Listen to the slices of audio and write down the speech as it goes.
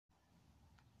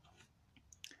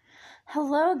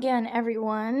Hello again,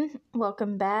 everyone.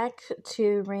 Welcome back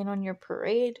to Rain on Your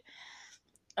Parade.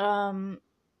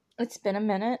 It's been a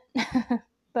minute,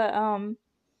 but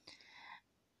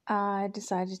I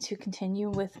decided to continue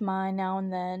with my now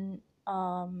and then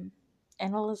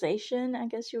analyzation, I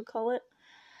guess you would call it.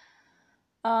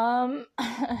 I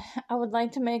would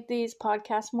like to make these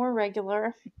podcasts more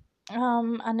regular.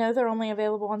 I know they're only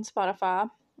available on Spotify,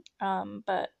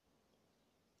 but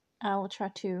I will try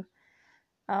to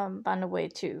find a way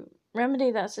to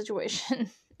remedy that situation.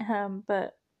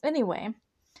 But anyway,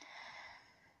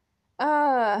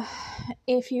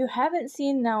 if you haven't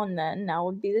seen Now and Then, now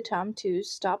would be the time to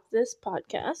stop this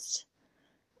podcast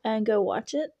and go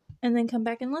watch it, and then come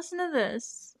back and listen to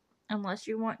this, unless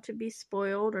you want to be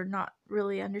spoiled or not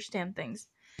really understand things.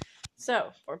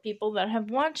 So, for people that have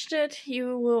watched it,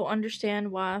 you will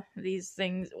understand what these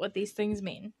things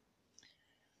mean.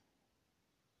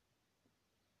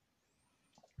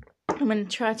 I'm going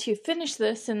to try to finish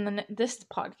this in this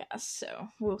podcast, so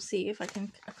we'll see if I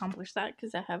can accomplish that,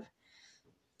 because I have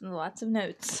lots of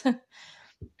notes.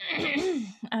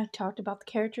 I talked about the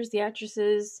characters, the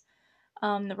actresses,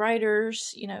 the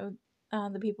writers,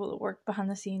 the people that work behind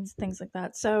the scenes, things like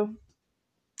that. So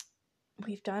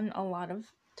we've done a lot of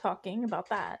talking about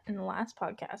that in the last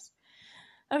podcast.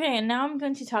 Okay, and now I'm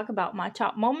going to talk about my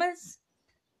top moments.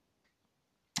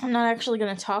 I'm not actually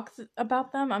going to talk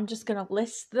about them. I'm just going to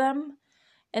list them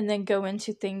and then go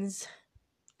into things,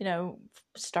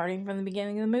 starting from the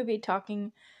beginning of the movie,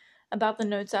 talking about the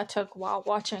notes I took while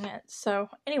watching it. So,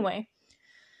 anyway,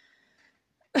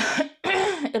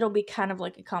 it'll be kind of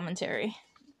like a commentary.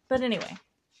 But anyway,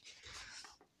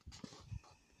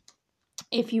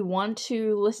 if you want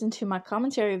to listen to my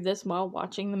commentary of this while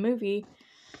watching the movie,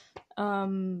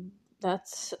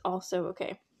 that's also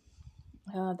okay.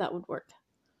 That would work.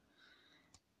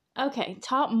 Okay,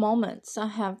 top moments. I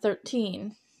have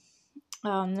 13.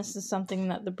 This is something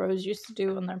that the bros used to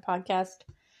do on their podcast,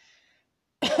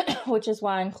 which is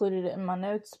why I included it in my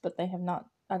notes, but they have not.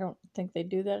 I don't think they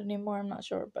do that anymore. I'm not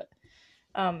sure, but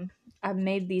I've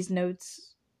made these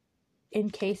notes in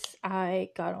case I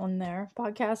got on their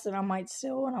podcast, and I might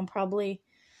still, and I'll probably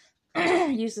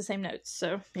use the same notes.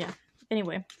 So, yeah.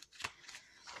 Anyway.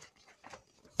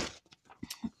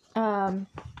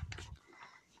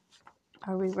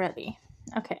 Are we ready?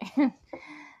 Okay.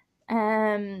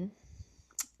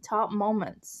 Top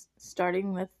moments,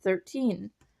 starting with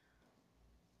 13.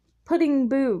 Pudding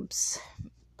boobs.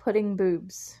 Pudding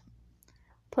boobs.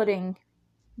 Pudding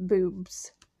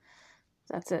boobs.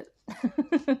 That's it.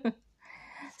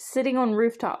 Sitting on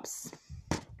rooftops.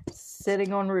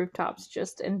 Sitting on rooftops,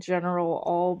 just in general,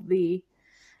 all the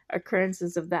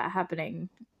occurrences of that happening.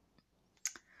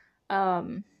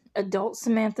 Adult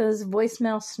Samantha's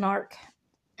voicemail snark.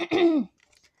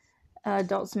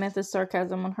 Adult Samantha's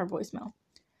sarcasm on her voicemail.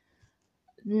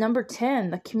 Number 10,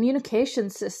 the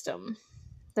communication system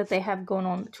that they have going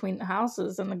on between the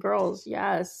houses and the girls.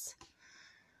 Yes.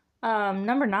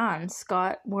 Number 9,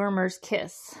 Scott Wormer's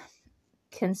kiss.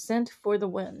 Consent for the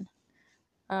win.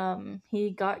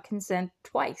 He got consent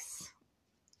twice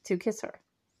to kiss her.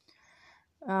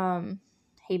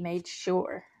 He made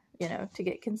sure, to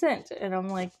get consent. And I'm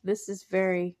like, this is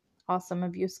very awesome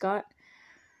of you, Scott.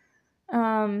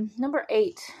 Number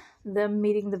 8, them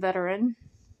meeting the veteran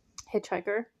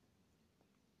hitchhiker.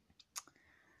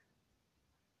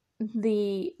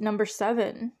 The number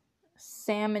 7,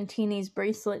 Sam and Teeny's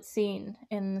bracelet scene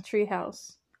in the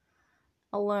treehouse.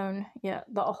 Alone. Yeah,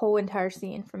 the whole entire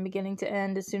scene from beginning to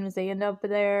end, as soon as they end up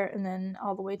there, and then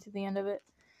all the way to the end of it.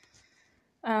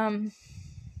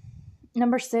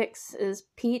 Number 6 is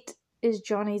Pete is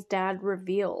Johnny's dad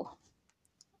reveal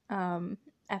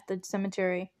at the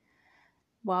cemetery,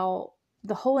 while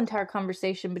the whole entire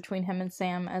conversation between him and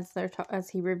Sam as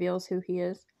he reveals who he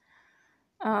is.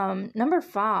 Number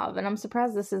 5, and I'm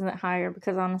surprised this isn't higher,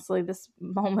 because honestly this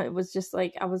moment was just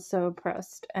like, I was so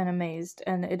impressed and amazed,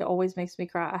 and it always makes me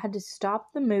cry. I had to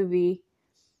stop the movie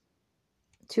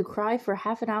to cry for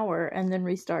half an hour and then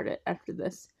restart it after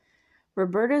this.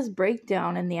 Roberta's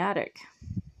breakdown in the attic.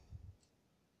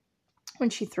 When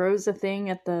she throws a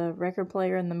thing at the record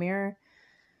player in the mirror.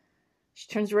 She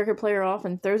turns the record player off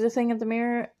and throws a thing at the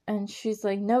mirror, and she's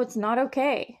like, no, it's not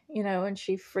okay. And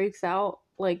she freaks out.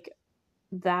 Like,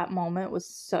 that moment was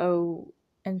so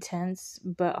intense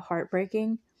but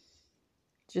heartbreaking.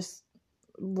 Just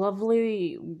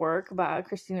lovely work by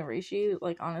Christina Ricci,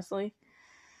 like, honestly.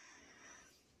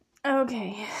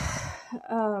 Okay.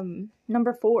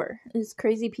 Number 4 is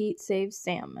Crazy Pete saves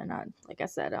Sam. And like I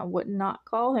said, I would not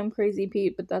call him Crazy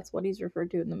Pete, but that's what he's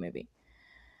referred to in the movie.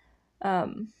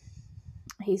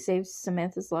 He saves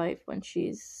Samantha's life when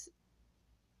she's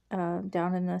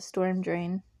down in a storm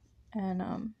drain,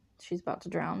 and she's about to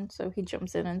drown, so he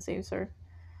jumps in and saves her.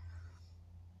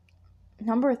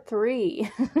 Number 3,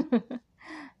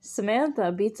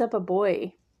 Samantha beats up a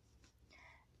boy,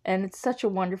 and it's such a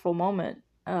wonderful moment,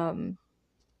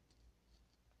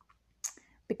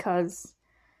 because,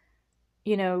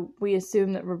 you know, we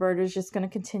assume that Roberta's just going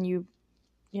to continue,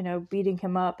 you know, beating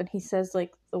him up, and he says,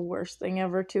 like, the worst thing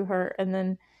ever to her, and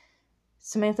then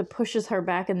Samantha pushes her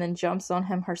back and then jumps on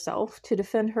him herself to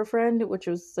defend her friend, which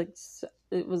was, like,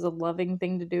 it was a loving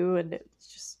thing to do, and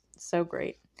it's just so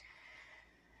great.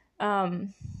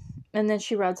 And then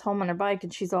she rides home on her bike,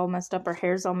 and she's all messed up, her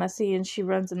hair's all messy, and she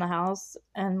runs in the house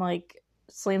and, like,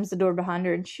 slams the door behind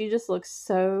her, and she just looks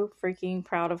so freaking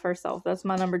proud of herself. That's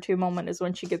my number 2 moment, is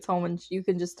when she gets home, and you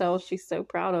can just tell she's so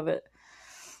proud of it.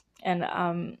 And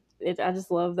I just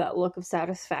love that look of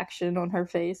satisfaction on her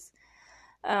face.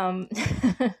 Number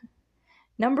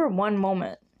 1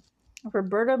 moment.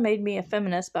 Roberta made me a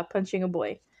feminist by punching a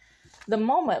boy. The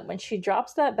moment when she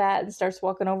drops that bat and starts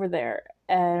walking over there,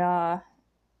 and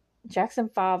Jackson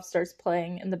 5 starts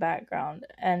playing in the background,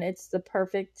 and it's the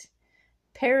perfect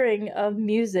pairing of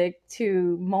music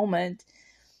to moment.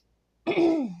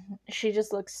 She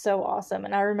just looks so awesome,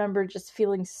 and I remember just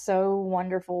feeling so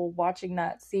wonderful watching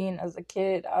that scene as a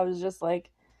kid. I was just like,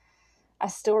 I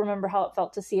still remember how it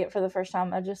felt to see it for the first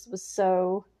time. I just was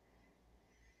so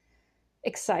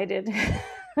excited.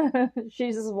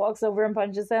 She just walks over and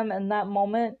punches him, and that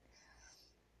moment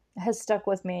has stuck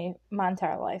with me my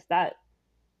entire life. That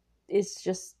is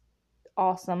just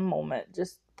awesome moment.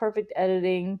 Just perfect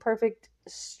editing, perfect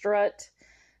strut.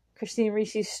 Christine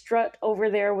Ricci's strut over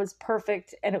there was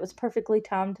perfect, and it was perfectly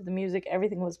timed to the music.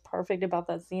 Everything was perfect about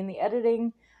that scene. The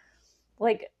editing,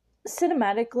 like,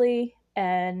 cinematically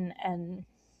and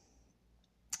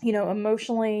you know,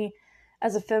 emotionally,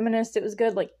 as a feminist, it was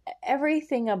good. Like,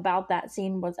 everything about that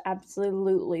scene was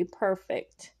absolutely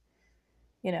perfect,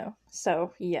 you know.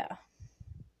 So yeah,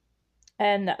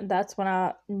 and that's when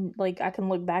I can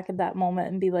look back at that moment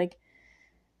and be like,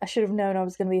 I should have known I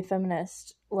was going to be a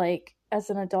feminist, like, as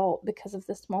an adult, because of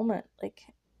this moment. Like,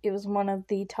 it was one of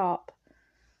the top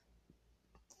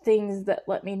things that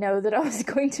let me know that I was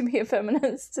going to be a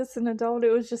feminist as an adult.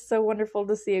 It was just so wonderful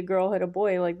to see a girl hit a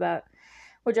boy like that,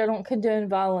 which I don't condone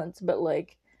violence, but,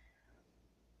 like,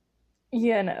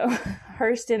 you know,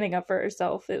 her standing up for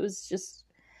herself, it was just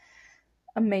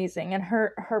amazing. And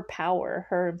her power,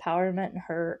 her empowerment,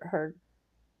 her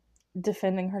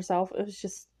defending herself, it was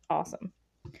just awesome.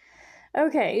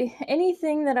 Okay,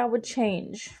 anything that I would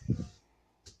change?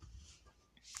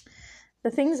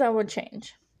 The things I would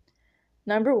change.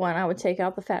 Number 1, I would take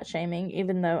out the fat shaming,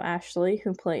 even though Ashley,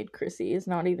 who played Chrissy, is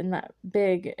not even that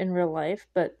big in real life,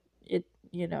 but it,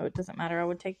 you know, it doesn't matter. I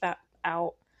would take that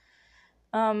out.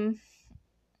 I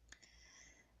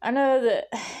know that,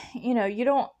 you know, you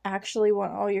don't actually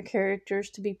want all your characters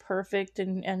to be perfect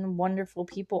and wonderful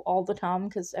people all the time,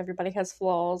 because everybody has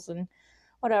flaws and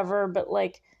whatever, but,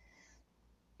 like,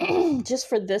 just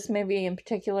for this movie in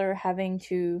particular,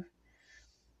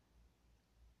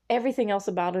 everything else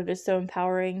about it is so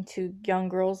empowering to young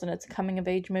girls, and it's a coming of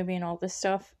age movie and all this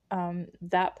stuff.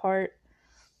 That part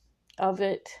of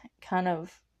it kind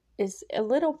of is a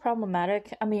little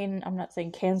problematic. I mean, I'm not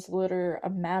saying cancel it or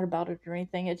I'm mad about it or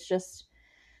anything. It's just,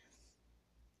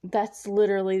 that's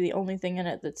literally the only thing in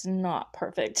it that's not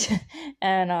perfect.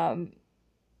 And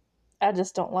I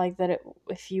just don't like that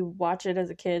if you watch it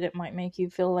as a kid, it might make you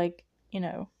feel like, you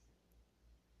know,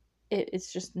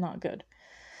 it's just not good.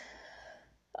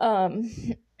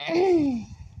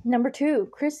 Number 2,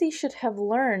 Chrissy should have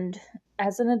learned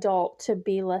as an adult to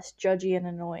be less judgy and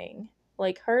annoying.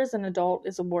 Like, her as an adult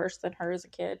is worse than her as a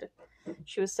kid.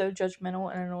 She was so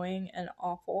judgmental and annoying and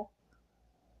awful.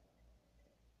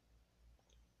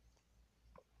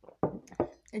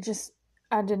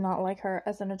 I did not like her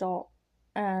as an adult.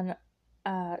 And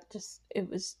I just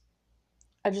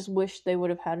wish they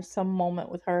would have had some moment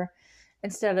with her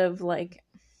instead of, like,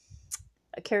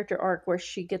 a character arc where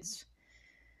she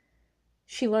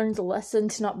learns a lesson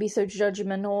to not be so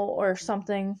judgmental or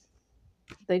something.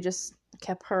 They just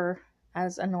kept her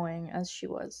as annoying as she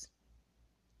was.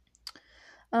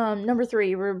 Number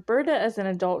 3, Roberta as an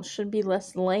adult should be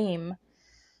less lame.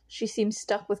 She seems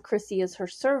stuck with Chrissy as her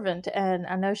servant, and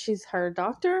I know she's her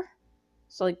doctor,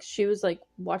 so, like, she was, like,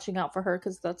 watching out for her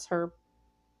because that's her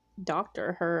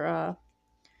doctor. Her,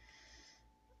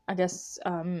 I guess,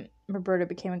 Roberta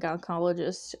became a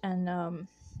gynecologist and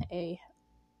a,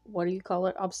 what do you call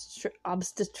it,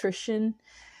 obstetrician,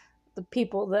 the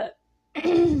people that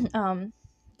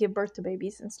give birth to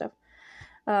babies and stuff.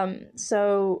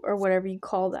 So, or whatever you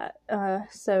call that.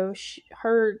 So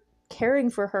her caring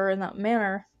for her in that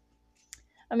manner,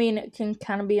 I mean, it can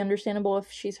kind of be understandable if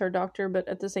she's her doctor, but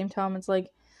at the same time, it's like,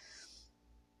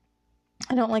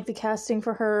 I don't like the casting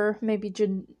for her. Maybe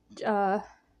Janine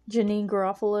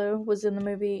Garofalo was in the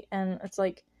movie, and it's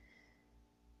like,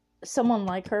 someone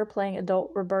like her playing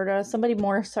adult Roberta, somebody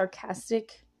more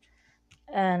sarcastic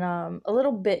and a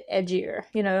little bit edgier,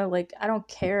 you know, like, I don't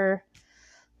care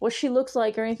what she looks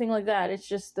like or anything like that. It's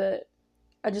just that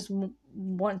I just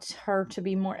want her to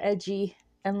be more edgy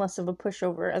and less of a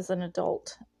pushover as an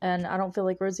adult. And I don't feel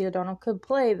like Rosie O'Donnell could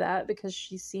play that because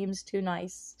she seems too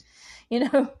nice, you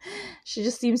know? She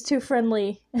just seems too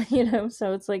friendly, you know?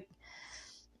 So it's like,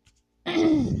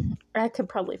 I could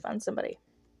probably find somebody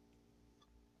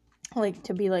like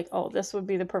to be like, oh, this would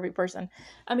be the perfect person.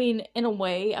 I mean, in a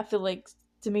way, I feel like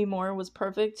Demi Moore was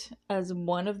perfect as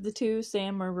one of the two,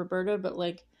 Sam or Roberta, but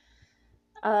like,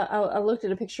 I looked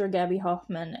at a picture of Gabby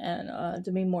Hoffman and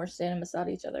Demi Moore standing beside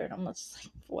each other, and I'm just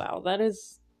like, wow, that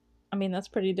is, I mean, that's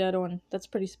pretty dead on. That's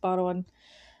pretty spot on.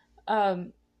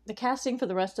 The casting for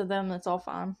the rest of them, that's all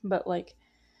fine, but like,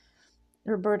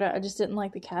 Roberta, I just didn't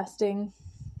like the casting,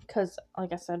 because,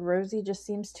 like I said, Rosie just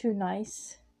seems too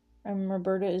nice, and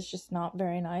Roberta is just not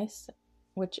very nice,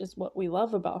 which is what we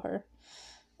love about her.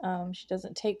 She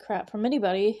doesn't take crap from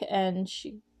anybody, and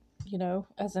she, you know,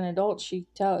 as an adult, she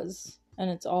does. And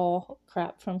it's all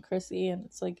crap from Chrissy, and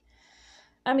it's like,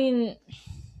 I mean,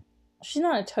 she's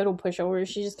not a total pushover,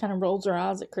 she just kind of rolls her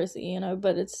eyes at Chrissy, you know,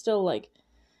 but it's still like,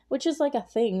 which is like a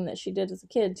thing that she did as a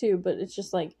kid too, but it's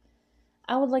just like,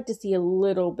 I would like to see a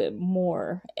little bit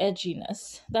more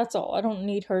edginess, that's all. I don't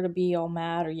need her to be all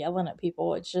mad or yelling at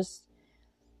people, it's just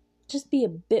be a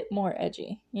bit more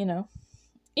edgy, you know.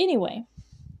 Anyway,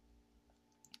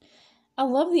 I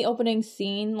love the opening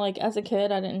scene. Like, as a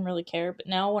kid, I didn't really care, but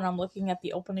now when I'm looking at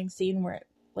the opening scene where it,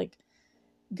 like,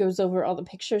 goes over all the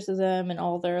pictures of them and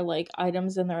all their, like,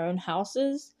 items in their own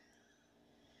houses,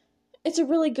 it's a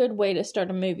really good way to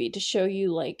start a movie, to show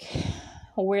you, like,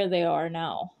 where they are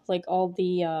now. Like, all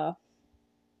the,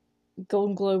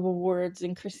 Golden Globe Awards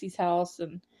in Chrissy's house,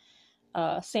 and,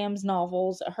 Sam's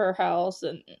novels at her house,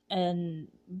 and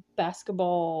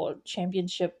basketball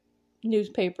championship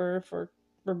newspaper for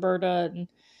Roberta,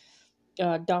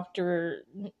 and doctor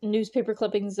newspaper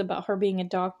clippings about her being a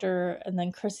doctor, and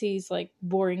then Chrissy's like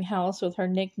boring house with her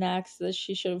knickknacks that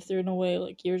she should have thrown away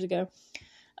like years ago.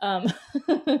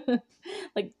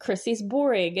 Like, Chrissy's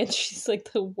boring and she's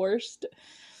like the worst.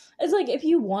 It's like, if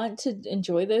you want to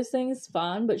enjoy those things,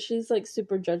 fine, but she's like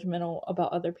super judgmental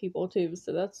about other people too,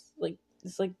 so that's like,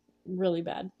 it's like really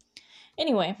bad.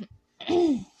 Anyway,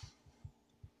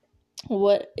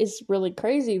 what is really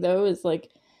crazy though is like,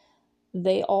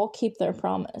 they all keep their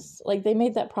promise. Like, they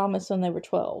made that promise when they were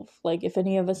 12. Like, if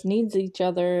any of us needs each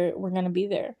other, we're going to be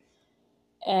there.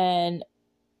 And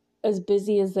as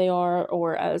busy as they are,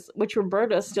 or as, which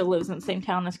Roberta still lives in the same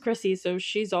town as Chrissy, so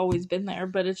she's always been there,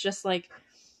 but it's just like,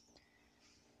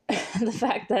 the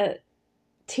fact that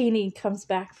Teenie comes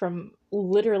back from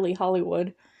literally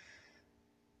Hollywood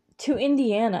to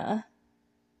Indiana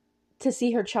to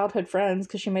see her childhood friends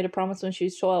because she made a promise when she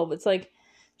was 12. It's like,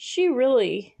 she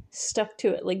really stuck to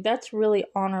it. Like, that's really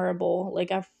honorable.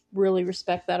 Like, I really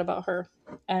respect that about her.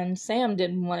 And Sam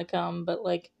didn't want to come, but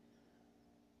like,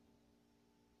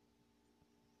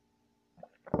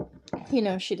 you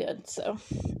know, she did. So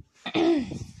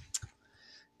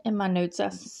in my notes I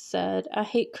said, I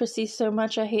hate Chrissy so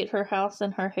much, I hate her house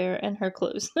and her hair and her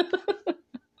clothes.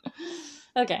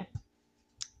 Okay.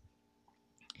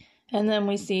 And then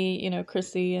we see, you know,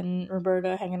 Chrissy and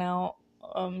Roberta hanging out.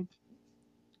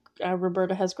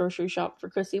 Roberta has grocery shop for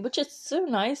Chrissy, which is so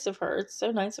nice of her. It's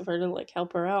so nice of her to like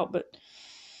help her out. But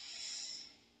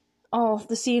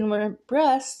the scene where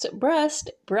breast,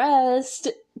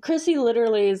 Chrissy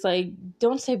literally is like,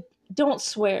 don't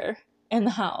swear in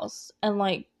the house. And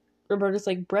like, Roberta's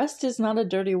like, breast is not a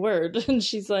dirty word. And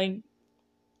she's like,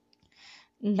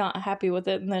 not happy with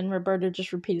it. And then Roberta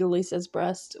just repeatedly says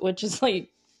breast, which is like,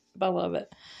 I love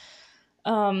it.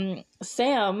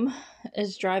 Sam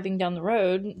is driving down the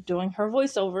road doing her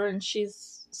voiceover, and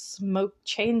she's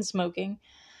chain smoking,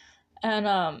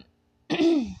 and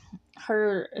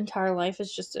her entire life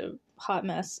is just a hot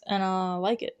mess, and I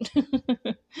like it.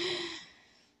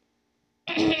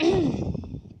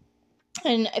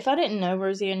 And if I didn't know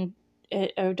Rosie and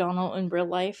O'Donnell in real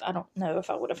life, I don't know if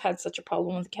I would have had such a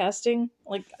problem with casting,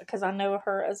 like, because I know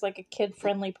her as like a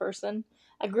kid-friendly person.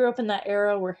 I grew up in that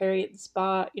era where Harriet the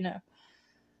Spot, you know.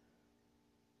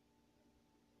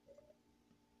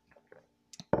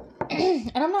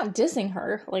 And I'm not dissing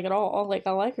her, like, at all. Like,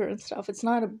 I like her and stuff. It's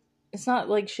not it's not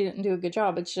like she didn't do a good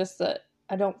job. It's just that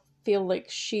I don't feel like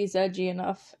she's edgy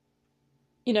enough.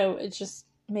 You know, it's just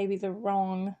maybe the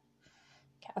wrong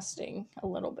casting a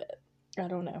little bit. I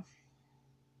don't know.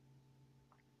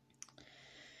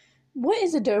 What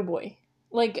is a doughboy?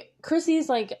 Like, Chrissy's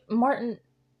like, Morton,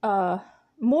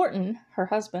 her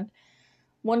husband,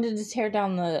 wanted to tear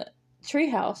down the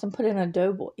treehouse and put in a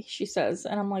doughboy, she says.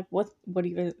 And I'm like, what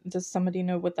even, does somebody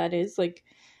know what that is? Like,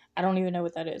 I don't even know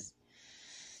what that is.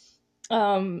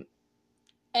 And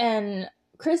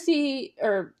Chrissy,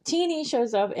 or Teeny,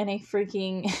 shows up in a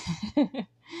freaking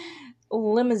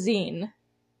limousine.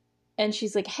 And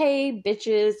she's like, hey,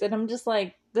 bitches. And I'm just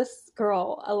like, this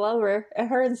girl, I love her. And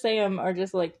her and Sam are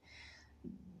just like,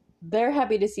 they're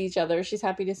happy to see each other. She's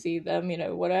happy to see them, you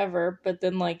know, whatever. But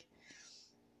then, like,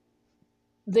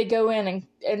 they go in,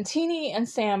 and Teeny and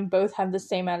Sam both have the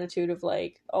same attitude of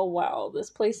like, oh wow, this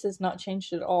place has not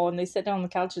changed at all. And they sit down on the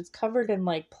couch, it's covered in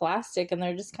like plastic, and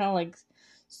they're just kind of like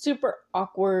super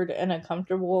awkward and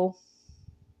uncomfortable.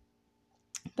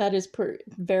 That is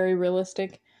very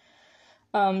realistic.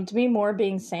 Demi Moore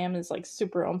being Sam is like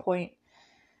super on point.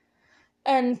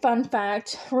 And fun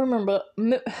fact, Rumor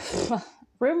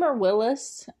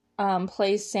Willis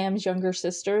plays Sam's younger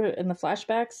sister in the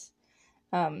flashbacks.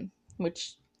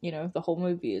 Which, you know, the whole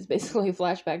movie is basically a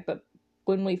flashback, but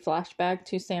when we flash back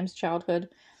to Sam's childhood,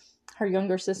 her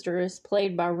younger sister is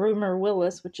played by Rumor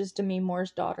Willis, which is Demi Moore's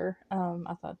daughter. I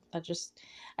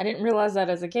didn't realize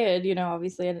that as a kid, you know,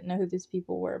 obviously I didn't know who these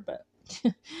people were, but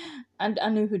I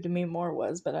knew who Demi Moore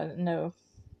was, but I didn't know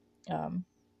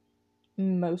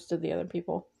most of the other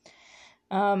people.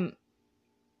 And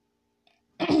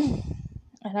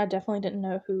I definitely didn't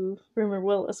know who Rumor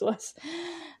Willis was.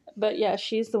 But yeah,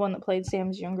 she's the one that played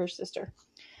Sam's younger sister.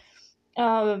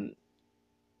 One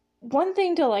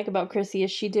thing to like about Chrissy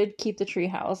is she did keep the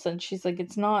treehouse, and she's like,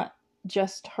 it's not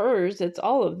just hers, it's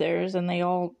all of theirs, and they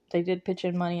did pitch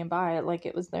in money and buy it like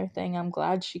it was their thing. I'm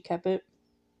glad she kept it.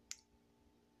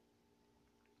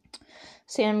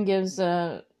 Sam gives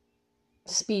a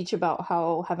speech about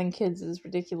how having kids is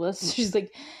ridiculous. She's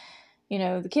like, you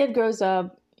know, the kid grows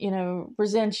up, you know,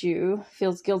 resents you,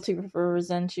 feels guilty for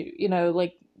resent you, you know,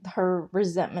 like her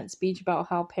resentment speech about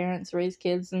how parents raise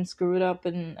kids and screw it up,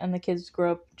 and the kids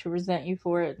grow up to resent you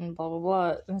for it, and blah blah blah.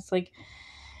 And it's like,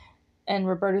 and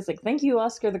Roberta's like, thank you,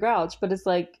 Oscar the Grouch, but it's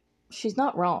like, she's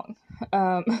not wrong.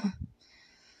 And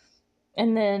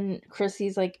then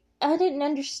Chrissy's like, I didn't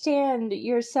understand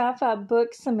your sci-fi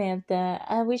book, Samantha.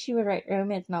 I wish you would write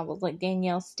romance novels like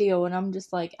Danielle Steele. And I'm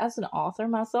just like, as an author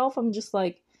myself, I'm just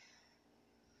like,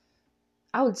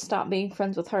 I would stop being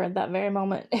friends with her at that very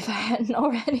moment if I hadn't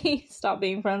already stopped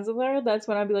being friends with her. That's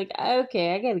when I'd be like,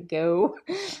 okay, I gotta go.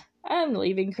 I'm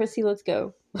leaving. Chrissy, let's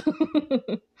go.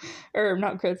 Or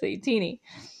not Chrissy, Teeny.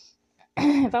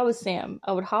 If I was Sam,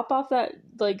 I would hop off that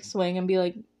like swing and be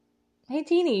like, hey,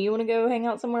 Teeny, you want to go hang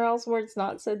out somewhere else where it's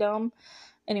not so dumb?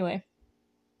 Anyway.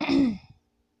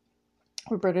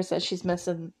 Roberta says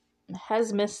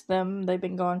has missed them. They've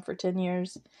been gone for 10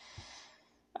 years.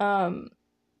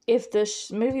 If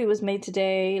this movie was made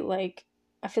today, like,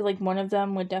 I feel like one of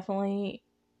them would definitely,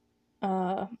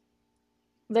 they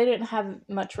didn't have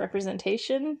much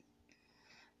representation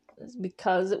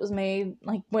because it was made,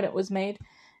 like, when it was made,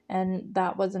 and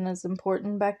that wasn't as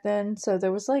important back then, so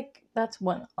there was, like, that's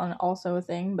also a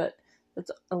thing, but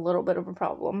that's a little bit of a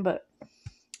problem, but,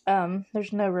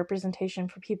 there's no representation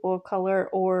for people of color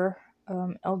or,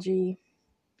 LBG.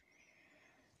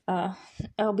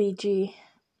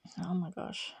 Oh my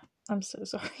gosh. I'm so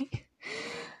sorry.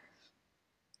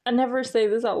 I never say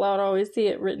this out loud. I always see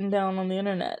it written down on the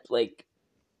internet. Like,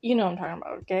 you know what I'm talking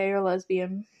about. Gay or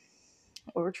lesbian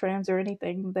or trans or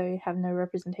anything. They have no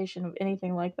representation of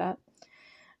anything like that.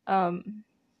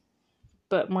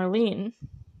 But Marlene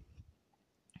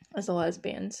is a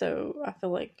lesbian, so I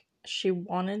feel like she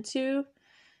would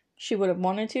have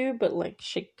wanted to, but like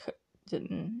she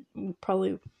didn't.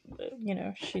 Probably, you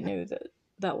know, she knew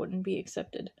that wouldn't be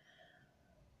accepted.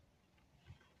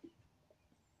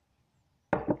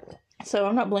 So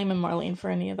I'm not blaming Marlene for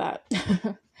any of that.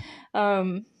 It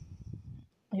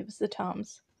was the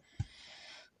times.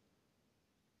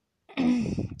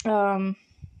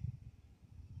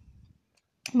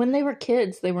 When they were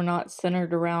kids, they were not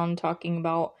centered around talking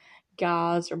about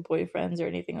guys or boyfriends or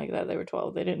anything like that. They were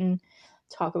 12. They didn't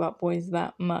talk about boys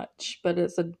that much. But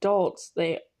as adults,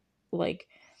 they, like,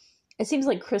 it seems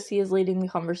like Chrissy is leading the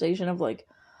conversation of, like,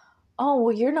 oh,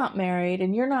 well, you're not married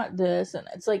and you're not this. And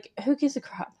it's like, who gives a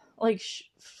crap? Like,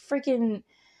 freaking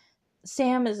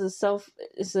Sam is a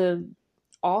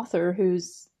author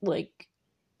who's, like,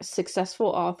 a successful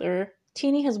author.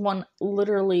 Teenie has won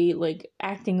literally, like,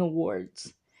 acting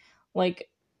awards. Like,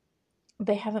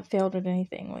 they haven't failed at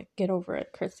anything. Like, get over it,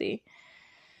 Chrissy.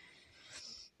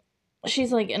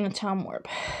 She's, like, in a time warp.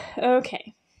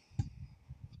 Okay.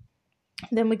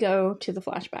 Then we go to the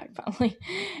flashback, finally.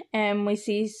 And we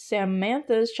see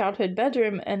Samantha's childhood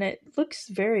bedroom, and it looks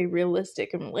very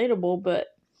realistic and relatable, but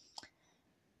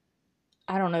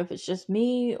I don't know if it's just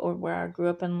me or where I grew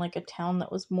up in, like, a town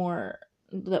that was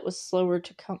slower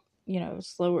to come,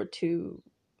 slower to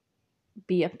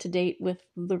be up to date with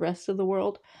the rest of the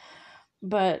world.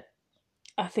 But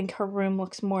I think her room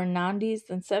looks more 90s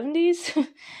than 70s.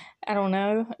 I don't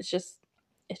know. It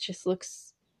just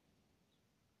looks,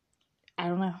 I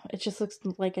don't know. It just looks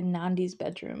like a 90s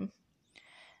bedroom.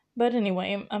 But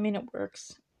anyway, I mean, it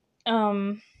works.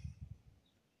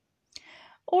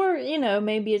 Or,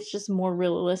 maybe it's just more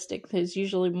realistic, because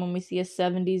usually when we see a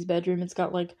 70s bedroom, it's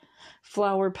got, like,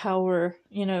 flower power,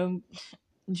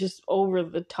 just over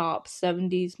the top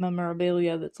 70s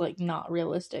memorabilia that's, like, not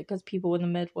realistic, because people in the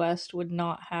Midwest would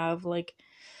not have, like,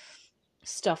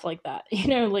 stuff like that.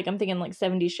 Like, I'm thinking, like,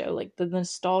 70s show, like, the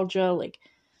nostalgia, like,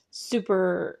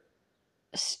 super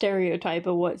stereotype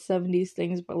of what 70s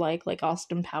things were like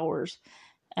Austin Powers.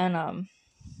 And,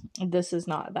 this is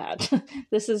not that.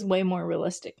 This is way more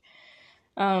realistic.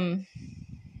 Sam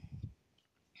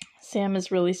is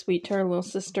really sweet to her little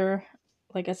sister.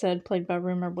 Like I said, played by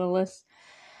Rumor Willis.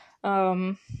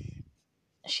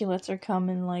 She lets her come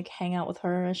and, like, hang out with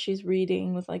her as she's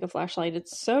reading with, like, a flashlight.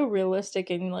 It's so realistic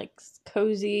and, like,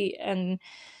 cozy, and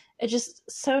it's just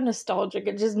so nostalgic.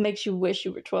 It just makes you wish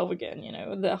you were 12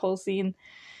 again, that whole scene.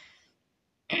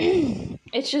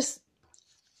 It's just,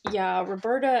 yeah,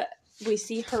 Roberta, we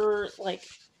see her, like,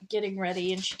 getting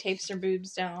ready, and she tapes her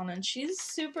boobs down, and she's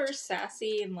super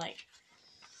sassy and, like,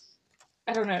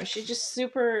 I don't know, she's just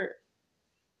super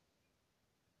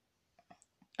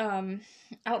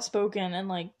outspoken, and,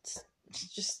 like,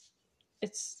 it's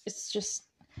just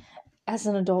as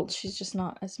an adult she's just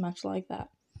not as much like that.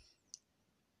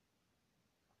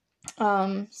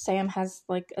 Sam has,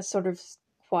 like, a sort of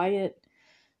quiet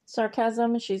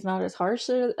sarcasm. She's not as harsh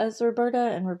as Roberta,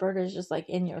 and Roberta is just, like,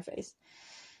 in your face,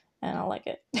 and I like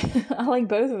it. I like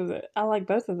both of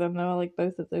them though. I like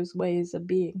both of those ways of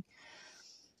being.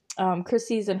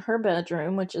 Chrissy's in her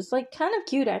bedroom, which is, like, kind of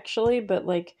cute actually, but,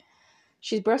 like,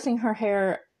 she's brushing her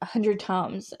hair 100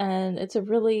 times, and that's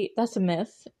a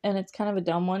myth, and it's kind of a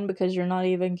dumb one, because you're not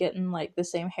even getting, like, the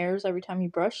same hairs every time you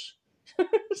brush.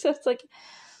 So it's like,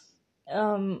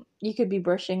 you could be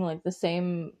brushing, like, the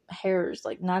same hairs,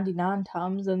 like, 99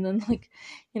 times, and then, like,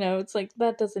 it's like,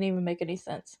 that doesn't even make any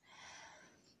sense.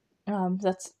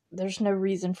 There's no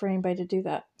reason for anybody to do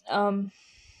that.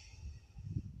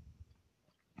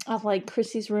 I like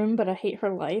Chrissy's room, but I hate her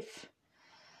life.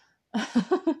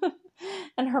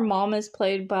 And her mom is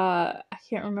played by, I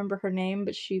can't remember her name,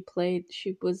 but she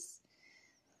was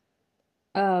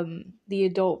the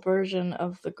adult version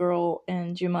of the girl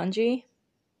in Jumanji.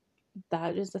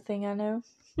 That is the thing I know.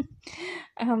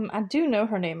 I do know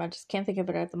her name, I just can't think of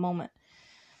it at the moment.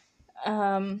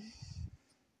 But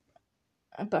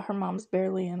her mom's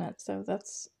barely in it, so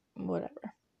that's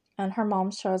whatever. And her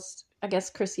mom's just, I guess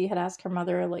Chrissy had asked her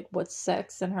mother, like, what's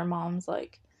sex, and her mom's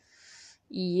like,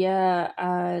 yeah,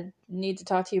 I need to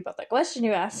talk to you about that question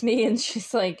you asked me. And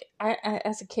she's like, I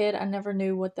as a kid, I never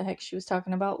knew what the heck she was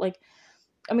talking about. Like,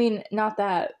 I mean, it's not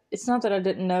that I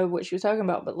didn't know what she was talking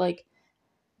about, but, like,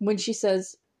 when she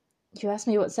says, you asked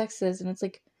me what sex is, and it's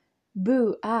like,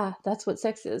 boo, that's what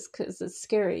sex is, because it's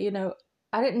scary,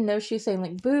 I didn't know she was saying,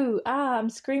 like, boo, I'm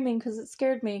screaming because it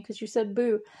scared me because you said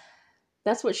boo.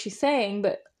 That's what she's saying,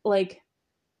 but, like,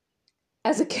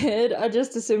 as a kid, I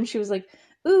just assumed she was like,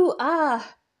 ooh,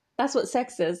 that's what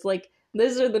sex is. Like,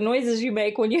 those are the noises you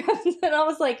make when you have, and I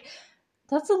was like,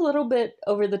 that's a little bit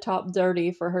over the top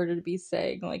dirty for her to be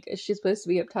saying. Like, is she supposed to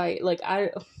be uptight? Like, I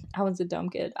was a dumb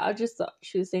kid. I just thought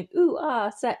she was saying, ooh,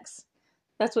 sex.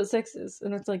 That's what sex is.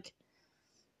 And it's like,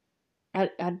 I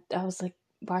was like,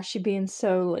 why is she being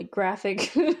so, like,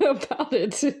 graphic about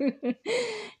it?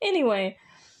 Anyway.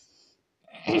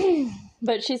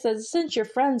 But she says, since your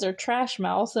friends are trash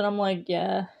mouths, and I'm like,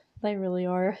 yeah, they really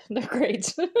are. They're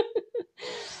great.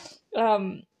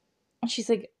 She's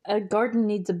like, a garden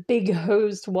needs a big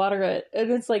hose to water it.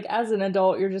 And it's like, as an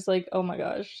adult, you're just like, oh my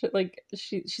gosh. Like,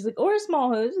 she's like, or a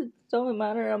small hose, it doesn't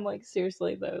matter. I'm like,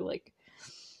 seriously though, like,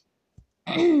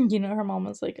 her mom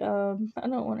was like, I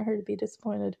don't want her to be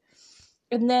disappointed.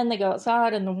 And then they go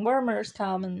outside, and the wormers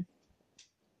come, and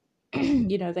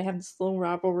they have this little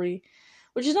rivalry,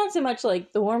 which is not so much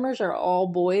like the Warmers are all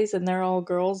boys and they're all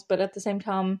girls, but at the same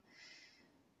time,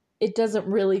 it doesn't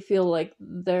really feel like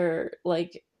they're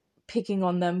like picking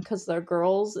on them because they're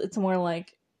girls. It's more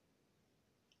like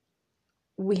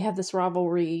we have this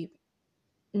rivalry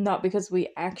not because we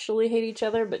actually hate each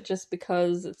other, but just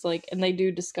because it's like, and they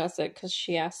do discuss it because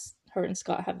she asks, her and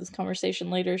Scott have this conversation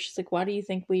later. She's like, why do you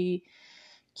think we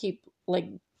keep like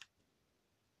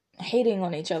hating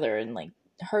on each other and like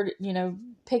hurt,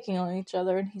 picking on each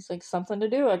other? And he's like, something to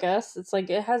do, I guess. It's like,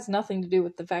 it has nothing to do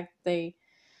with the fact that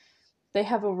they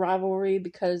have a rivalry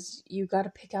because you got to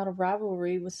pick out a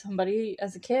rivalry with somebody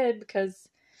as a kid, because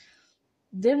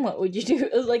then what would you do?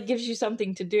 It like gives you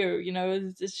something to do,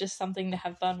 it's just something to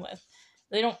have fun with.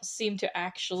 They don't seem to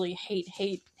actually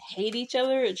hate each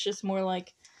other. It's just more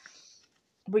like,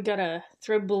 we gotta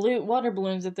throw water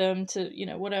balloons at them to,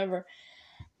 whatever.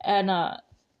 And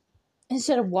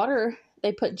instead of water,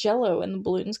 they put Jello in the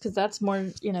balloons because that's more,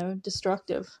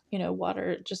 destructive.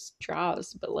 Water just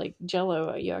dries, but like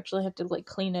Jello, you actually have to like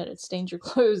clean it. It stains your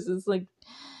clothes. It's like,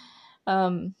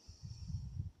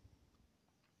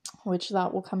 which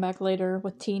that will come back later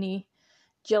with Teeny.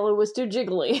 Jello was too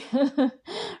jiggly.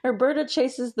 Roberta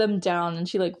chases them down and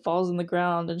she like falls on the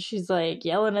ground and she's like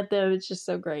yelling at them. It's just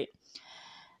so great.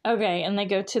 Okay, and they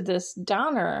go to this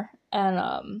diner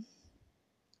and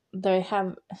they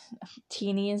have,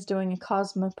 Teeny is doing a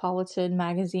Cosmopolitan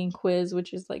magazine quiz,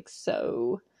 which is like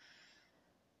so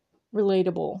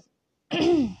relatable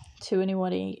to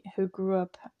anybody who grew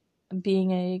up being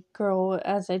a girl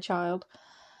as a child.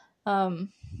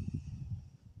 And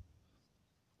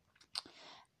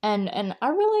I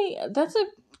really, that's a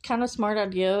kind of smart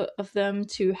idea of them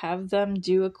to have them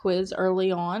do a quiz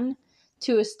early on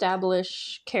to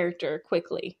establish character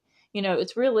quickly.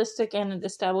 It's realistic and it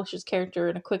establishes character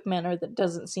in a quick manner that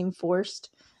doesn't seem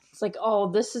forced. It's like, oh,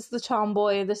 this is the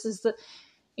tomboy, this is the,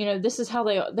 this is how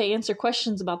they answer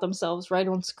questions about themselves right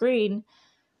on screen.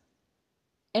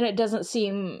 And it doesn't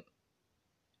seem,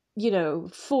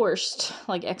 forced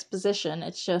like exposition.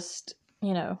 It's just,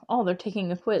 oh, they're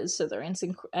taking a quiz, so they're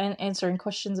answering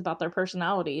questions about their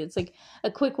personality. It's like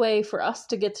a quick way for us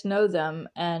to get to know them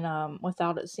and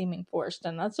without it seeming forced.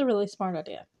 And that's a really smart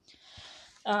idea.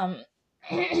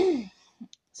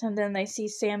 So then they see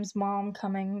Sam's mom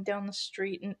coming down the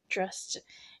street and dressed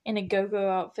in a go-go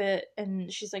outfit,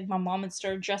 and she's like, my mom had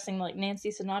started dressing like Nancy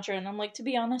Sinatra, and I'm like, to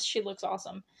be honest, she looks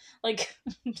awesome. Like,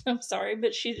 I'm sorry,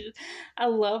 but I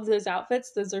love those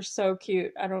outfits. Those are so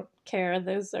cute. I don't care.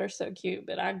 Those are so cute,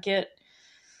 but I get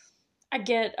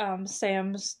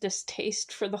Sam's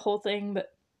distaste for the whole thing,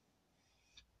 but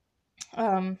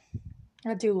I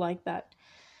do like that.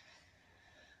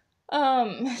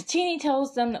 Teeny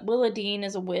tells them that Willa Dean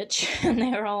is a witch, and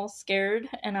they're all scared,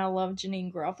 and I love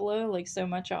Janine Garofalo, like, so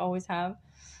much. I always have.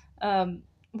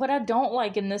 What I don't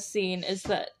like in this scene is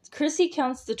that Chrissy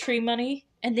counts the tree money,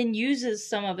 and then uses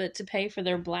some of it to pay for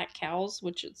their black cows,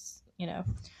 which is,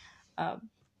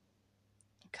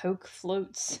 Coke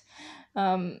floats.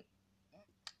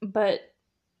 But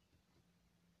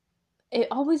it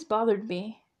always bothered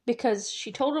me, because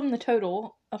she told them the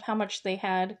total of how much they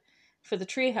had for the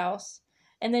treehouse,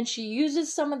 and then she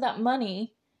uses some of that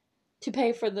money to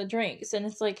pay for the drinks, and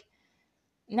it's like,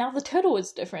 now the total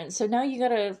is different, so now you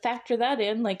gotta factor that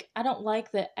in. Like, I don't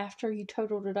like that after you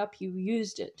totaled it up, you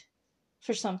used it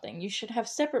for something. You should have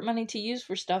separate money to use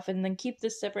for stuff, and then keep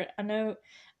this separate. I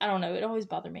don't know, it always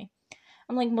bothered me.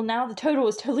 I'm like, well, now the total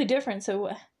is totally different, so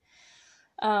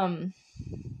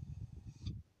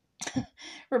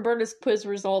Roberta's quiz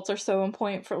results are so on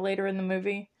point for later in the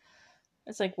movie.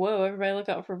 It's like, whoa, everybody look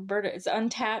out for Roberta. It's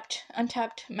untapped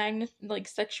like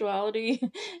sexuality.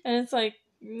 And it's like,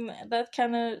 that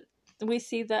kind of, we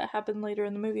see that happen later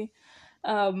in the movie.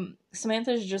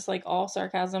 Samantha's just like all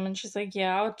sarcasm, and she's like,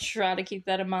 yeah, I'll try to keep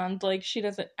that in mind. Like, she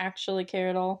doesn't actually care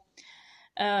at all.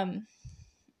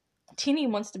 Teeny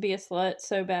wants to be a slut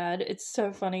so bad. It's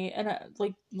so funny. And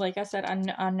like I said,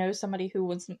 I know somebody who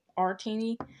was our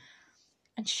Teeny,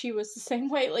 and she was the same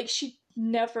way. Like, she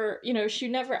never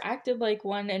acted like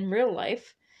one in real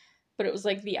life, but it was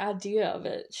like the idea of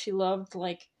it. She loved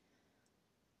like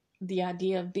the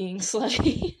idea of being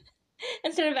slutty.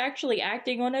 Instead of actually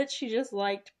acting on it, she just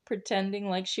liked pretending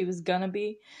like she was gonna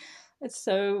be. It's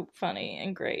so funny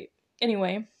and great.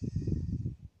 Anyway,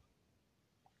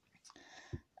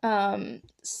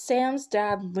 Sam's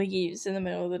dad leaves in the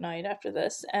middle of the night after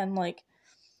this, and like,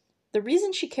 the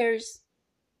reason she cares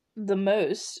the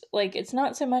most, like, it's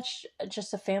not so much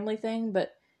just a family thing,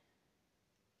 but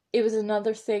it was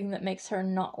another thing that makes her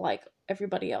not like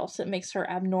everybody else. It makes her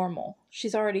abnormal.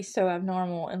 She's already so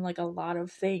abnormal in like a lot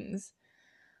of things,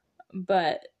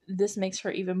 but this makes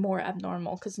her even more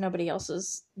abnormal because nobody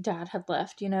else's dad had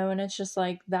left, and it's just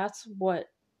like, that's what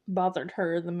bothered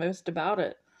her the most about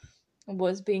it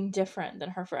was being different than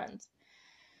her friends.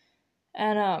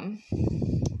 And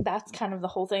that's kind of the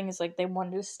whole thing, is like they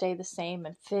wanted to stay the same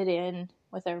and fit in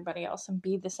with everybody else and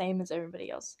be the same as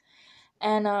everybody else.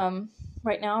 And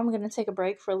right now I'm going to take a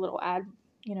break for a little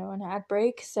an ad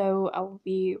break, so I'll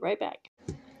be right back.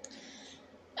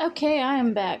 Okay, I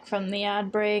am back from the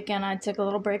ad break, and I took a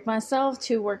little break myself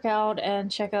to work out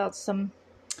and check out some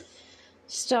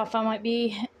stuff I might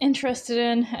be interested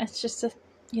in. It's just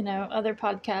other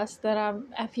podcasts that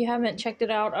if you haven't checked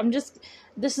it out,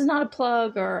 this is not a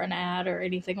plug or an ad or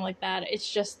anything like that.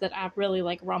 It's just that I really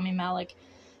like Rami Malek,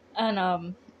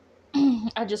 and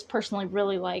I just personally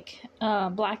really like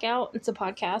Blackout. It's a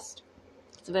podcast.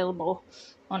 It's available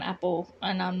on Apple,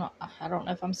 and I don't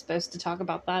know if I'm supposed to talk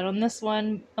about that on this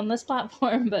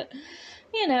platform, but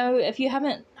if you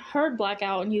haven't heard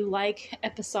Blackout and you like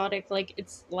episodic, like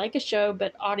it's like a show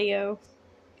but audio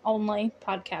only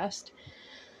podcast,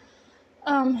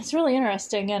 it's really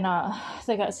interesting. And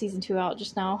they got season 2 out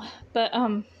just now, but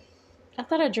I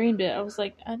thought I dreamed it. I was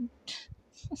like,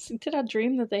 did I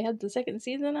dream that they had the second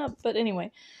season up? But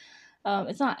anyway,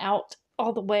 it's not out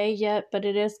all the way yet, but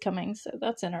it is coming, so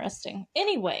that's interesting.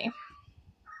 Anyway,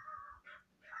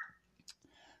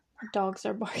 dogs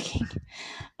are barking.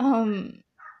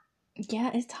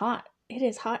 Yeah, it's hot. It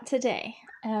is hot today.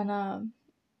 And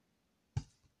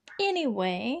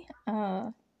anyway,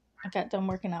 I got done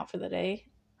working out for the day,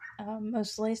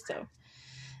 mostly, so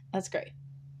that's great.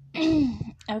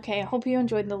 Okay, I hope you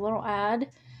enjoyed the little ad.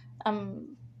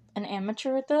 I'm an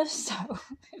amateur at this, so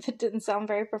if it didn't sound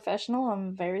very professional,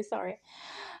 I'm very sorry.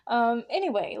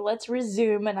 Anyway, let's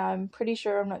resume, and I'm pretty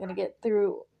sure I'm not going to get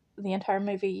through the entire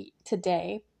movie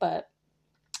today, but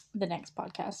the next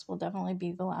podcast will definitely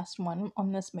be the last one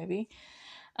on this movie.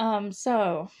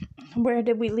 So where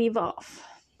did we leave off?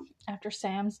 After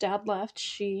Sam's dad left,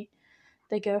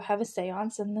 they go have a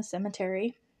seance in the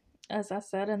cemetery. As I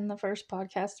said in the first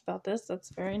podcast about this, that's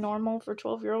very normal for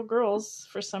 12-year-old girls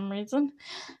for some reason.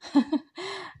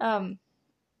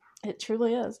 It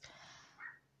truly is.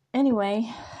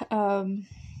 Anyway,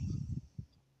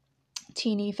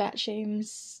 Teeny fat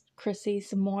shames Chrissy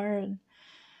some more, and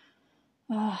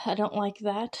I don't like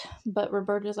that, but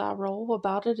Roberta's eye roll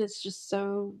about it is just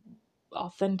so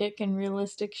authentic and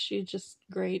realistic. She's just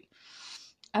great.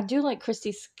 I do like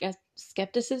Chrissy's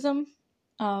skepticism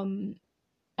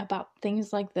about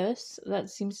things like this. That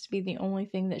seems to be the only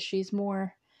thing that she's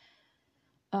more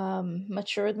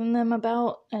mature than them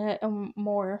about.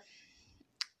 More,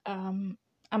 I'm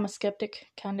a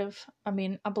skeptic, kind of. I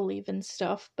mean, I believe in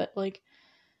stuff, but like,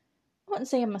 I wouldn't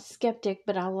say I'm a skeptic,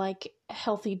 but I like a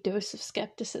healthy dose of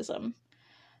skepticism.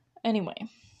 Anyway,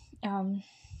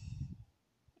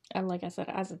 like I said,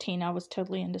 as a teen, I was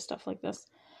totally into stuff like this.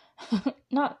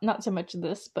 Not so much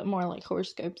this, but more like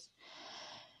horoscopes.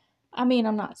 I mean,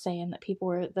 I'm not saying that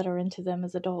people that are into them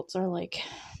as adults are like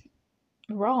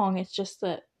wrong. It's just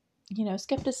that,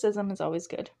 skepticism is always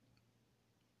good.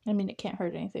 I mean, it can't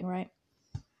hurt anything, right?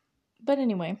 But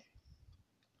anyway.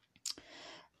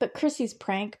 But Chrissy's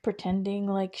prank, pretending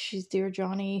like she's Dear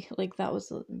Johnny, like that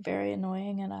was very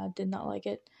annoying, and I did not like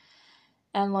it.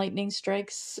 And lightning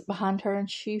strikes behind her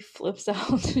and she flips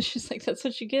out. She's like, that's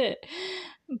what you get.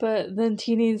 But then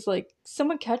Teeny's like,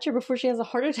 someone catch her before she has a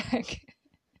heart attack.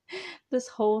 This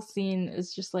whole scene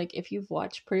is just like, if you've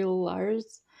watched Pretty Little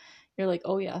Liars, you're like,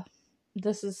 oh yeah,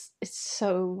 it's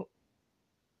so,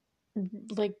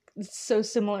 like, it's so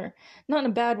similar. Not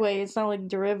in a bad way, it's not like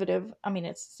derivative. I mean,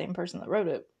 it's the same person that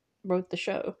wrote the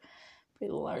show,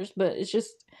 Pretty Little Liars, but it's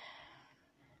just,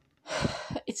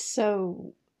 it's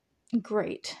so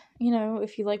great.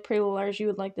 If you like Pretty Little Liars, you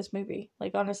would like this movie,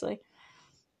 like, honestly.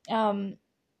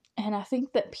 And I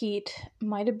think that Pete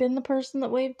might have been the person that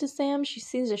waved to Sam. She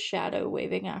sees a shadow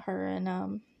waving at her,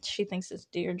 and she thinks it's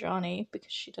Dear Johnny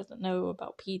because she doesn't know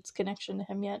about Pete's connection to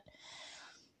him yet.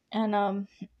 And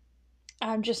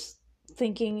I'm just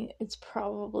thinking it's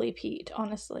probably Pete,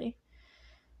 honestly.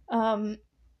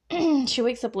 She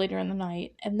wakes up later in the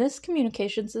night, and this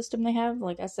communication system they have,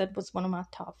 like I said, was one of my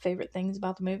top favorite things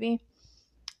about the movie.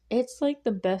 It's like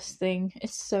the best thing.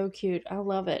 It's so cute. I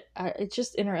love it. It's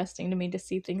just interesting to me to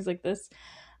see things like this.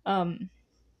 And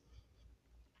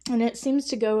it seems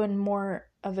to go in more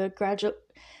of a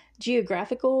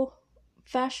geographical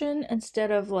fashion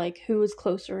instead of like who is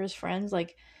closer as friends.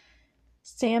 Like,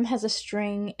 Sam has a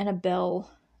string and a bell.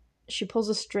 She pulls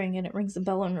a string and it rings a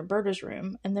bell in Roberta's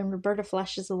room. And then Roberta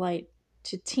flashes a light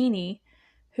to Teeny,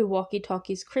 who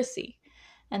walkie-talkies Chrissy.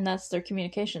 And that's their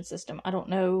communication system. I don't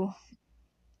know.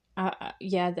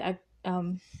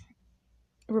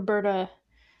 Roberta,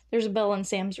 there's a bell in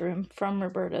Sam's room from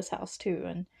Roberta's house too,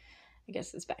 and I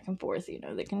guess it's back and forth,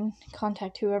 they can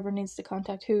contact whoever needs to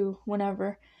contact who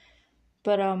whenever.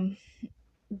 But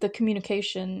the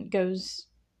communication goes,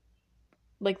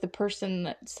 like, the person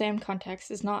that Sam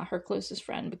contacts is not her closest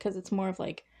friend, because it's more of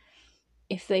like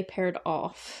if they paired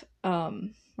off,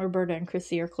 Roberta and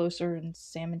Chrissy are closer and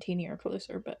Sam and Teeny are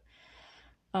closer, but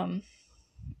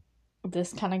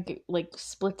this kind of like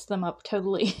splits them up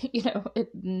totally.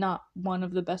 Not one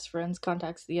of the best friends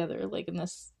contacts the other, like in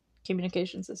this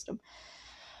communication system.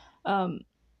 I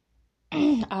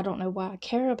don't know why I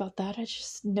care about that. I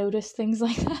just notice things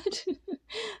like that.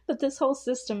 But this whole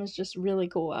system is just really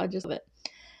cool. I just love it.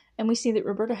 And we see that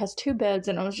Roberta has 2 beds,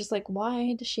 and I was just like,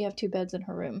 why does she have 2 beds in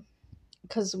her room?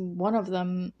 Because one of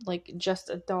them, like, just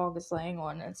a dog is laying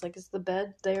on. And it's like, is the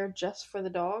bed there just for the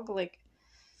dog? Like,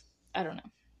 I don't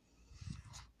know.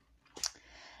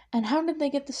 And how did they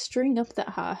get the string up that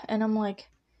high? And I'm like,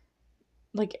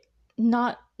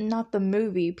 not the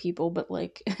movie people, but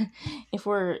like, if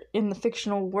we're in the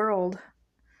fictional world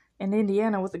in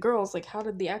Indiana with the girls, like, how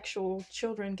did the actual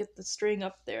children get the string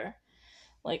up there?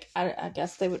 Like, I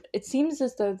guess they would. It seems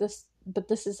as though this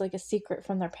is like a secret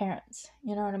from their parents.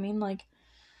 You know what I mean? Like,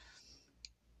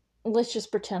 let's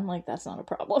just pretend like that's not a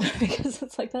problem, because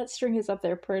it's like that string is up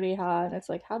there pretty high, and it's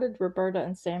like, how did Roberta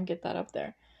and Sam get that up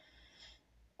there?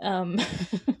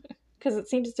 Because it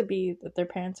seems to be that their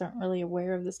parents aren't really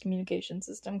aware of this communication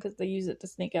system, because they use it to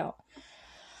sneak out.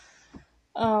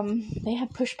 They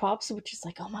have push pops, which is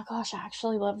like, oh my gosh, I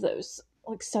actually love those,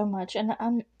 like, so much. And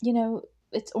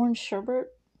it's orange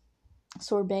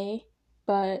sorbet,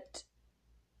 but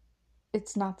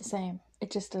it's not the same.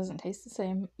 It just doesn't taste the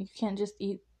same. You can't just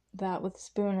eat that with a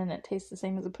spoon and it tastes the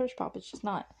same as a push pop. It's just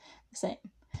not the same.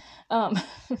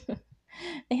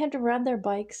 They had to ride their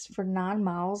bikes for 9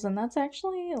 miles, and that's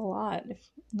actually a lot,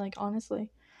 like, honestly.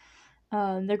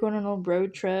 They're going on a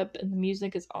road trip, and the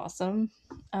music is awesome.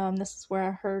 This is where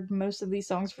I heard most of these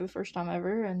songs for the first time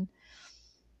ever, and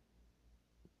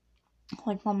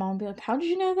like, my mom would be like, how did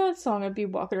you know that song? I'd be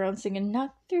walking around singing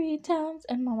 "Knock 3 times,"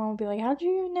 and my mom would be like, how did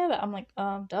you know that? I'm like,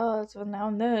 duh, it's now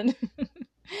and then.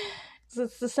 So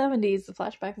it's the 70s, the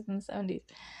flashback is in the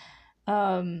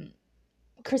 70s.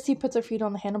 Chrissy puts her feet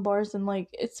on the handlebars, and like,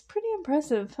 it's pretty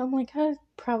impressive. I'm like, I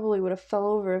probably would have fell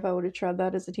over if I would have tried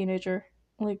that as a teenager,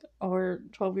 like, or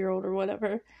 12-year-old or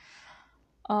whatever.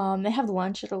 They have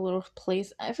lunch at a little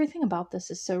place. Everything about this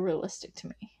is so realistic to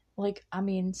me. Like, I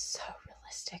mean, so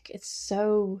realistic. It's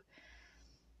so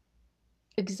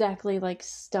exactly like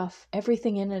stuff.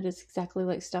 Everything in it is exactly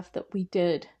like stuff that we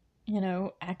did,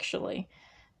 actually.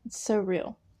 It's so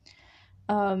real.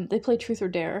 They play Truth or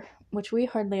Dare, which we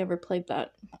hardly ever played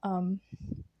that.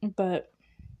 But,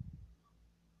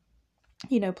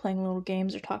 playing little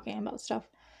games or talking about stuff.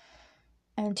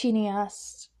 And Teeny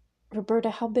asked Roberta,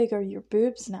 how big are your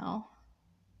boobs now?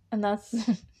 And that's...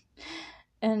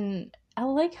 and I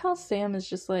like how Sam is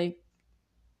just like,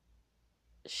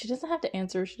 she doesn't have to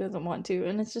answer if she doesn't want to.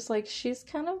 And it's just like, she's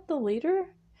kind of the leader.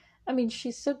 I mean,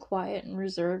 she's so quiet and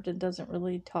reserved and doesn't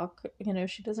really talk,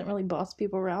 she doesn't really boss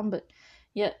people around, but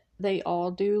yet they all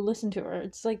do listen to her.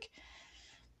 It's like,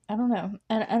 I don't know.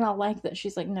 And I like that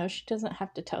she's like, no, she doesn't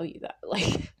have to tell you that.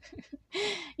 Like,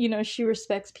 she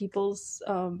respects people's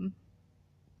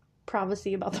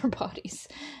privacy about their bodies,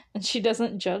 and she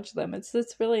doesn't judge them. It's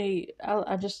really,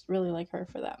 I just really like her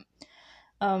for that.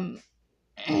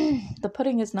 The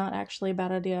pudding is not actually a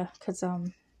bad idea, because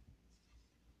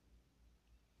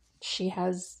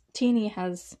Teeny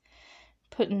has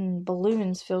putting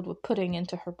balloons filled with pudding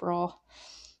into her bra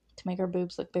to make her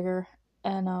boobs look bigger.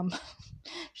 And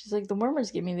she's like, the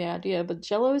warmers gave me the idea, but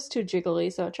Jello is too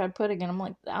jiggly, so I tried pudding, and I'm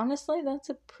like, honestly, that's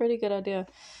a pretty good idea.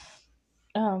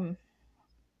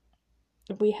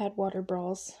 We had water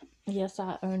bras. Yes,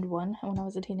 I owned one when I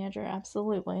was a teenager,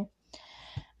 absolutely.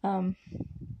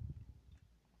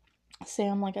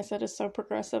 Sam, like I said, is so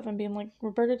progressive and being like,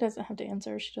 Roberta doesn't have to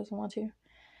answer, she doesn't want to.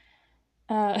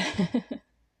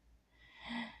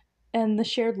 And the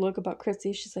shared look about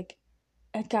Chrissy, she's like,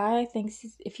 a guy thinks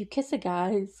if you kiss a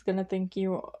guy, he's gonna think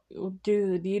you will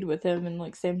do the deed with him. And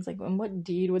like, Sam's like, and what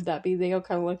deed would that be? They all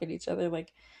kind of look at each other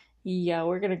like, yeah,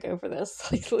 we're gonna go for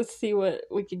this. Like, let's see what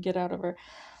we can get out of her.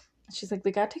 She's like,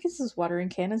 the guy takes his watering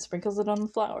can and sprinkles it on the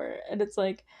flower. And it's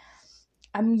like,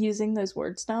 I'm using those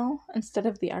words now instead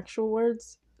of the actual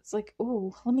words. It's like,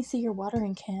 oh, let me see your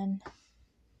watering can.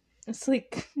 It's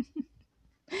like,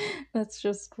 that's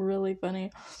just really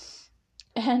funny.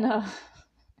 And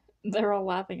they're all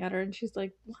laughing at her, and she's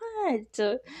like, what?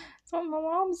 That's what my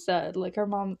mom said. Like, her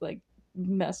mom, like,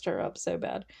 messed her up so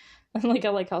bad. And like, I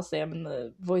like how Sam in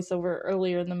the voiceover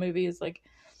earlier in the movie is like,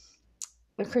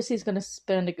 But Chrissy's gonna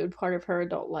spend a good part of her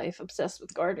adult life obsessed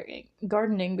with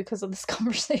gardening because of this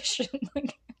conversation.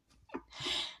 Like,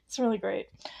 it's really great.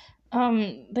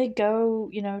 They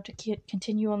go, to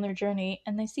continue on their journey,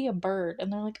 and they see a bird,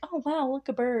 and they're like, "Oh wow, look,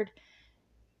 a bird!"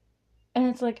 And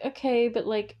it's like, okay, but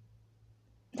like,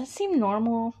 that seemed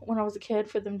normal when I was a kid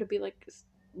for them to be like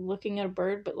looking at a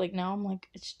bird, but like now I'm like,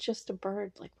 it's just a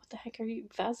bird. Like, what the heck are you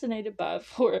fascinated by it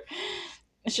for?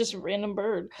 It's just a random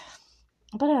bird.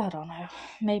 But I don't know.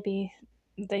 Maybe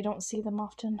they don't see them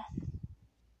often.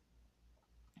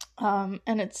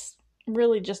 And it's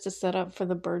really just a setup for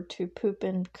the bird to poop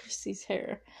in Chrissy's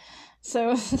hair.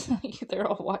 So they're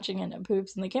all watching it and it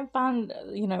poops, and they can't find,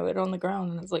 it on the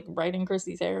ground, and it's like right in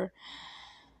Chrissy's hair.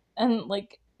 And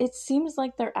like, it seems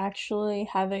like they're actually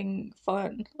having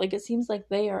fun. Like, it seems like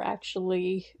they are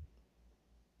actually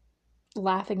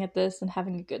laughing at this and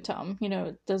having a good time.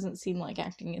 It doesn't seem like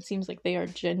acting. It seems like they are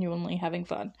genuinely having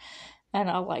fun. And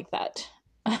I like that.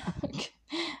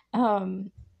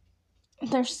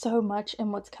 There's so much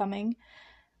in what's coming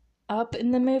up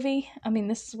in the movie. I mean,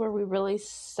 this is where we really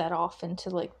set off into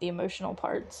like the emotional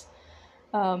parts.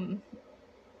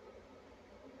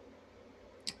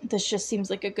 This just seems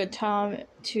like a good time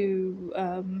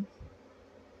to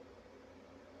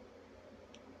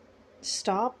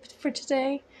stop for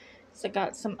today. So I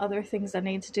got some other things I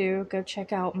need to do. Go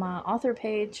check out my author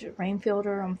page, Raine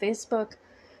Fielder, on Facebook.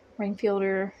 Raine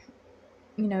Fielder,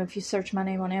 if you search my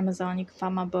name on Amazon, you can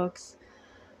find my books.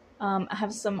 I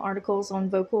have some articles on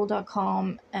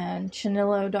vocal.com and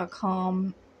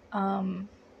chanillo.com.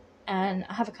 And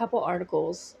I have a couple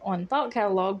articles on Thought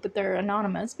Catalog, but they're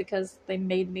anonymous because they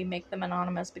made me make them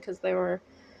anonymous because they were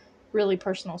really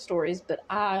personal stories, but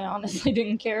I honestly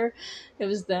didn't care. It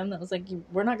was them that was like,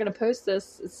 we're not going to post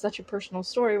this. It's such a personal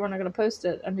story. We're not going to post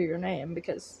it under your name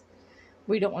because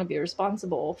we don't want to be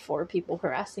responsible for people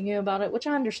harassing you about it, which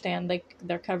I understand.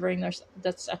 They're covering I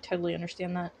totally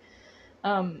understand that.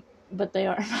 But they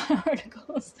are my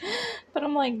articles. But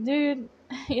I'm like, dude,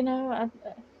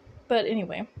 but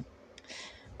anyway,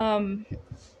 I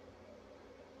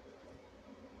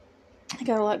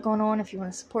got a lot going on. If you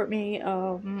want to support me,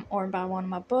 or buy one of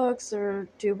my books, or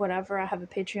do whatever, I have a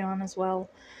Patreon as well.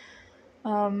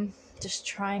 Just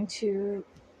trying to,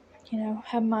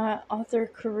 have my author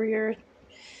career,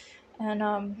 and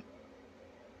I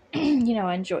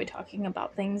enjoy talking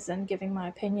about things and giving my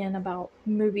opinion about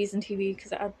movies and TV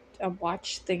because I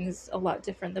watch things a lot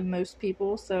different than most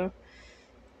people, so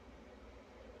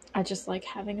I just like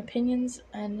having opinions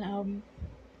and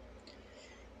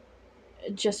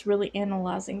just really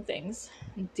analyzing things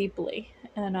deeply.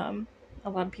 And a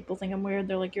lot of people think I'm weird.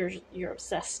 They're like, you're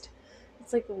obsessed.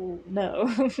 It's like, well, no.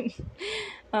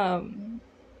 I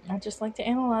just like to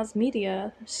analyze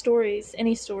media, stories,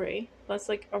 any story. That's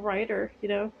like a writer,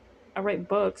 I write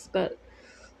books, but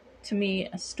to me,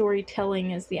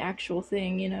 storytelling is the actual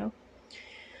thing,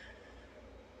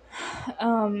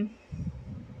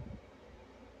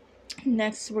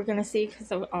 Next, we're gonna see,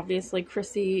 because obviously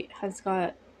Chrissy has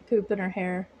got poop in her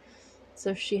hair,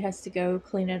 so she has to go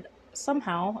clean it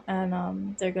somehow,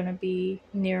 and they're gonna be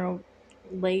near a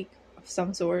lake of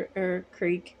some sort, or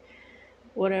creek,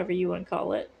 whatever you want to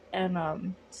call it,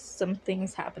 and some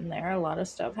things happen there. A lot of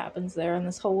stuff happens there, and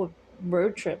this whole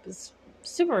road trip is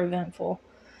super eventful,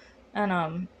 and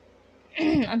I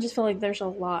just feel like there's a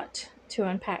lot to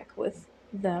unpack with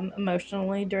them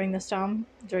emotionally during this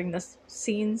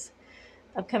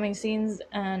upcoming scenes,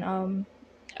 and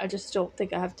I just don't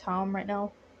think I have time right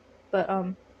now. But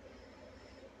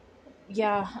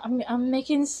yeah, I'm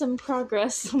making some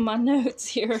progress on my notes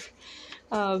here.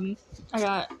 I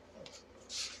got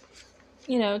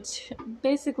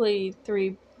basically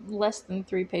less than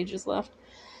 3 pages left,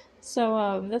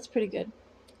 so that's pretty good.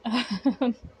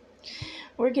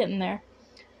 We're getting there.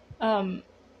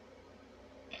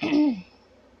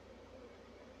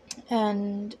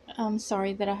 And I'm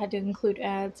sorry that I had to include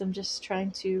ads. I'm just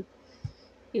trying to,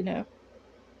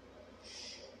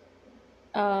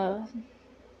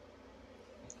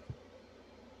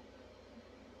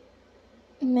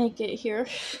 make it here.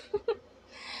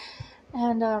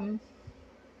 And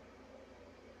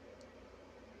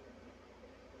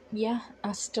yeah,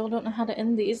 I still don't know how to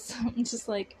end these. I'm just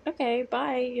like, okay,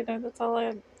 bye. That's all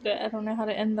I don't know how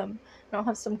to end them. I don't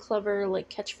have some clever like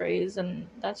catchphrase, and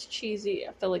that's cheesy.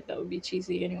 I feel like that would be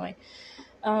cheesy anyway.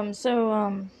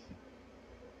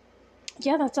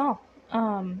 Yeah, that's all.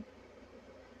 I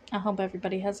hope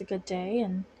everybody has a good day,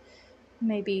 and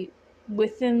maybe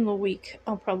within the week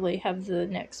I'll probably have the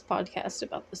next podcast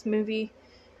about this movie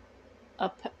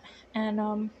up,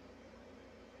 and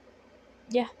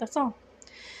yeah, that's all.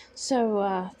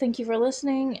 So, thank you for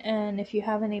listening, and if you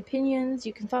have any opinions,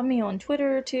 you can find me on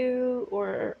Twitter too,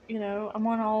 or, I'm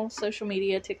on all social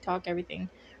media, TikTok, everything.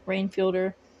 Raine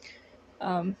Fielder.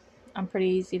 Um, I'm pretty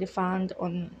easy to find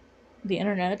on the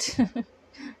internet.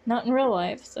 Not in real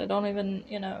life, so don't even,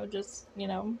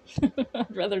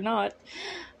 I'd rather not.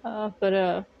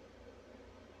 But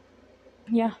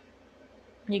yeah,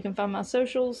 you can find my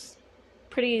socials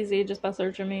pretty easy just by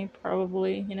searching me,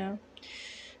 probably,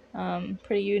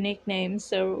 pretty unique name.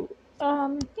 So,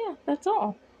 yeah, that's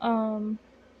all.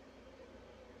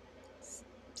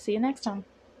 See you next time.